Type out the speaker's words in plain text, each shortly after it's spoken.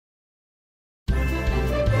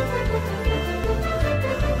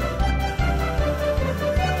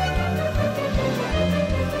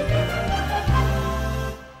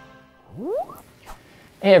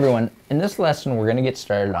Hey everyone, in this lesson we're going to get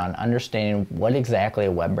started on understanding what exactly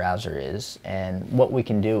a web browser is and what we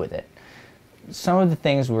can do with it. Some of the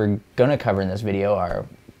things we're going to cover in this video are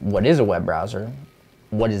what is a web browser,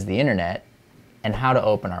 what is the internet, and how to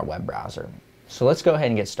open our web browser. So let's go ahead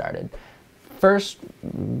and get started. First,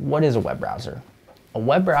 what is a web browser? A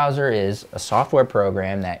web browser is a software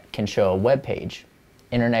program that can show a web page.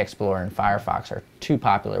 Internet Explorer and Firefox are two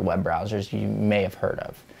popular web browsers you may have heard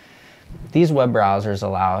of. These web browsers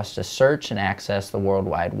allow us to search and access the World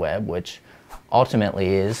Wide Web, which ultimately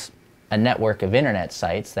is a network of internet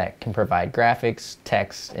sites that can provide graphics,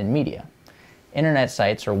 text, and media. Internet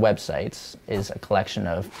sites or websites is a collection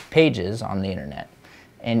of pages on the internet,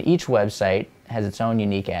 and each website has its own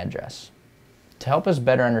unique address. To help us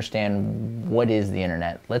better understand what is the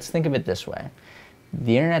internet, let's think of it this way.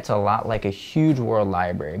 The internet's a lot like a huge world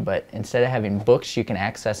library, but instead of having books you can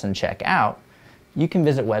access and check out, you can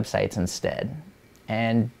visit websites instead.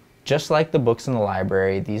 And just like the books in the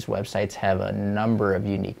library, these websites have a number of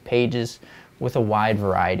unique pages with a wide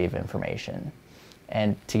variety of information.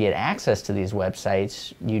 And to get access to these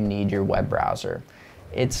websites, you need your web browser.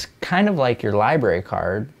 It's kind of like your library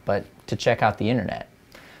card, but to check out the internet.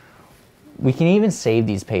 We can even save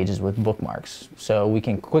these pages with bookmarks, so we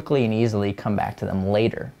can quickly and easily come back to them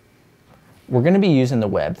later. We're going to be using the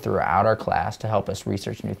web throughout our class to help us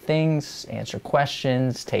research new things, answer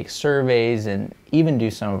questions, take surveys, and even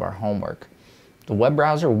do some of our homework. The web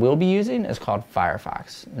browser we'll be using is called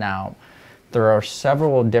Firefox. Now, there are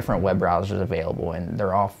several different web browsers available, and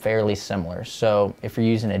they're all fairly similar. So if you're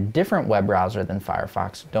using a different web browser than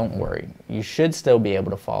Firefox, don't worry. You should still be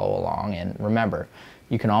able to follow along, and remember,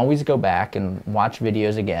 you can always go back and watch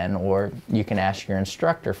videos again, or you can ask your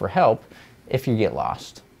instructor for help if you get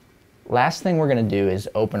lost. Last thing we're going to do is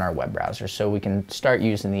open our web browser so we can start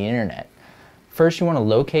using the internet. First, you want to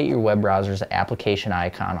locate your web browser's application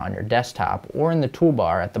icon on your desktop or in the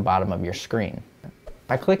toolbar at the bottom of your screen.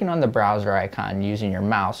 By clicking on the browser icon using your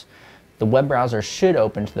mouse, the web browser should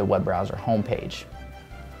open to the web browser homepage.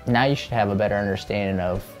 Now you should have a better understanding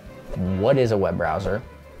of what is a web browser,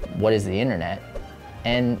 what is the internet,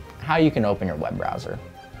 and how you can open your web browser.